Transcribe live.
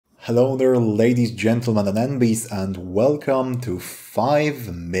Hello there, ladies, gentlemen, and NBs, and welcome to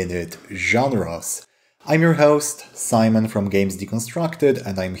 5-Minute Genres. I'm your host, Simon from Games Deconstructed,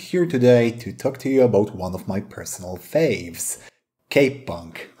 and I'm here today to talk to you about one of my personal faves,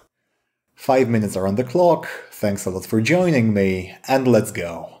 Capepunk. 5 minutes are on the clock, thanks a lot for joining me, and let's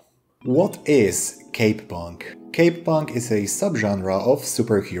go. What is Capepunk? Capepunk is a subgenre of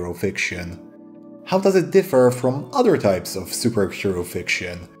superhero fiction. How does it differ from other types of superhero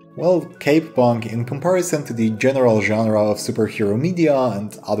fiction? Well, Capepunk, in comparison to the general genre of superhero media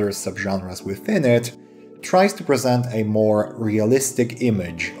and other subgenres within it, tries to present a more realistic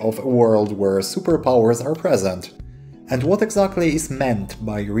image of a world where superpowers are present. And what exactly is meant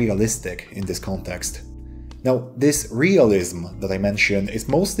by realistic in this context? Now, this realism that I mention is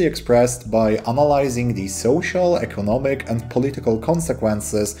mostly expressed by analyzing the social, economic, and political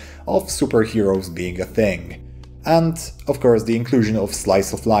consequences of superheroes being a thing. And, of course, the inclusion of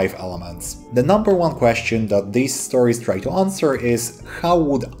slice-of-life elements. The number one question that these stories try to answer is how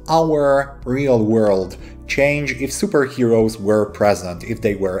would our real world change if superheroes were present, if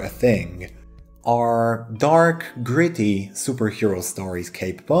they were a thing? Are dark, gritty superhero stories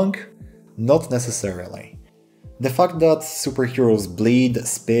Capepunk? Not necessarily. The fact that superheroes bleed,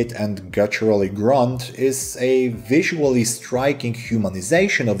 spit, and gutturally grunt is a visually striking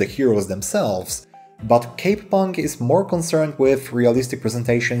humanization of the heroes themselves, but Capepunk is more concerned with realistic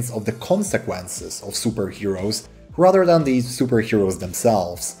presentations of the consequences of superheroes rather than the superheroes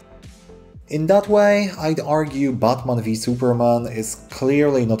themselves. In that way, I'd argue Batman v Superman is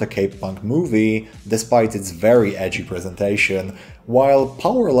clearly not a Capepunk movie, despite its very edgy presentation, while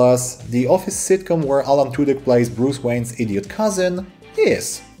Powerless, the Office sitcom where Alan Tudyk plays Bruce Wayne's idiot cousin,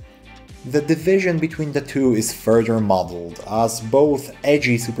 is. The division between the two is further muddled, as both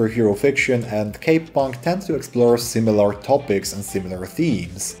edgy superhero fiction and Capepunk tend to explore similar topics and similar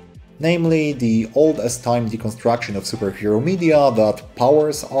themes. Namely, the old-as-time deconstruction of superhero media that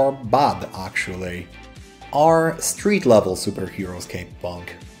powers are bad, actually. Are street-level superheroes Capepunk?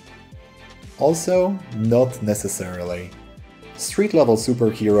 Also, not necessarily. Street-level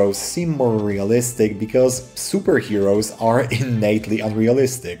superheroes seem more realistic because superheroes are innately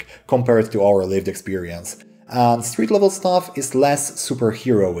unrealistic compared to our lived experience, and street-level stuff is less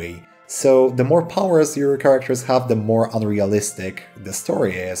superhero-y, so the more powers your characters have, the more unrealistic the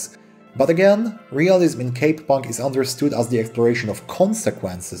story is. But again, realism in Capepunk is understood as the exploration of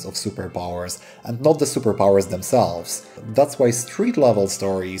consequences of superpowers, and not the superpowers themselves. That's why street-level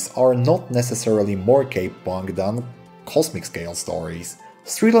stories are not necessarily more Capepunk than cosmic scale stories.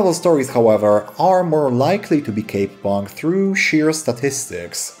 Street-level stories, however, are more likely to be Capepunk through sheer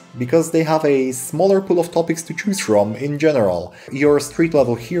statistics, because they have a smaller pool of topics to choose from in general. Your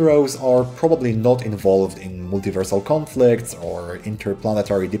street-level heroes are probably not involved in multiversal conflicts or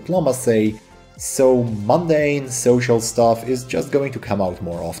interplanetary diplomacy, so mundane social stuff is just going to come out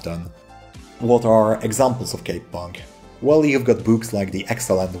more often. What are examples of Capepunk? Well, you've got books like the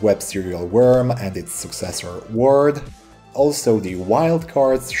excellent web serial Worm and its successor Word, also the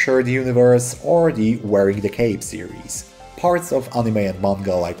Wildcards Universe or the Wearing the Cape series, parts of anime and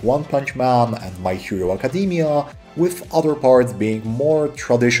manga like One Punch Man and My Hero Academia, with other parts being more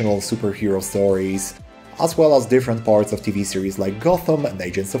traditional superhero stories, as well as different parts of TV series like Gotham and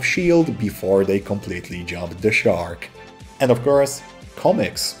Agents of S.H.I.E.L.D. before they completely jumped the shark. And of course,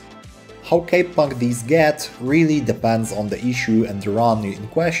 comics. How Capepunk these get really depends on the issue and the run in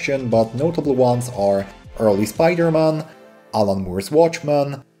question, but notable ones are early Spider-Man, Alan Moore's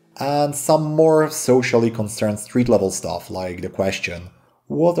Watchmen, and some more socially concerned street-level stuff like The Question.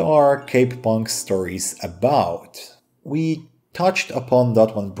 What are Capepunk stories about? We touched upon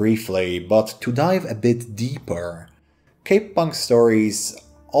that one briefly, but to dive a bit deeper, Capepunk stories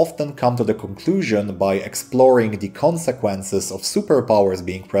often come to the conclusion by exploring the consequences of superpowers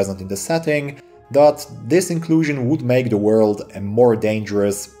being present in the setting that this inclusion would make the world a more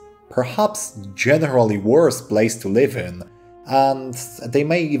dangerous, perhaps generally worse place to live in, and they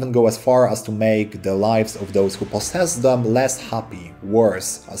may even go as far as to make the lives of those who possess them less happy,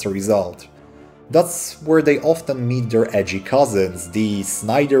 worse as a result. That's where they often meet their edgy cousins, the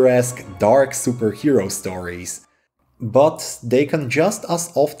Snyder-esque dark superhero stories. But they can just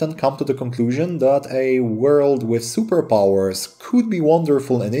as often come to the conclusion that a world with superpowers could be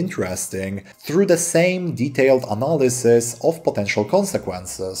wonderful and interesting through the same detailed analysis of potential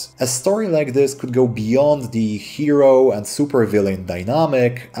consequences. A story like this could go beyond the hero and supervillain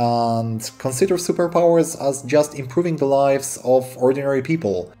dynamic and consider superpowers as just improving the lives of ordinary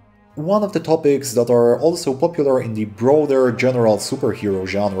people. One of the topics that are also popular in the broader general superhero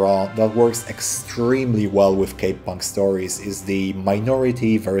genre that works extremely well with Capepunk stories is the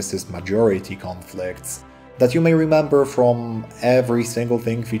minority versus majority conflicts that you may remember from every single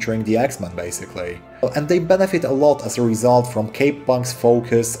thing featuring the X-Men basically. And they benefit a lot as a result from Capepunk's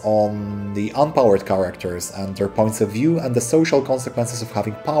focus on the unpowered characters and their points of view and the social consequences of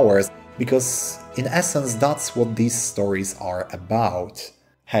having powers, because in essence that's what these stories are about.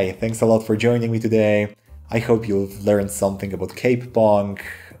 Hey, thanks a lot for joining me today. I hope you've learned something about Capepunk,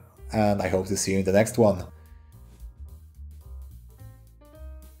 and I hope to see you in the next one.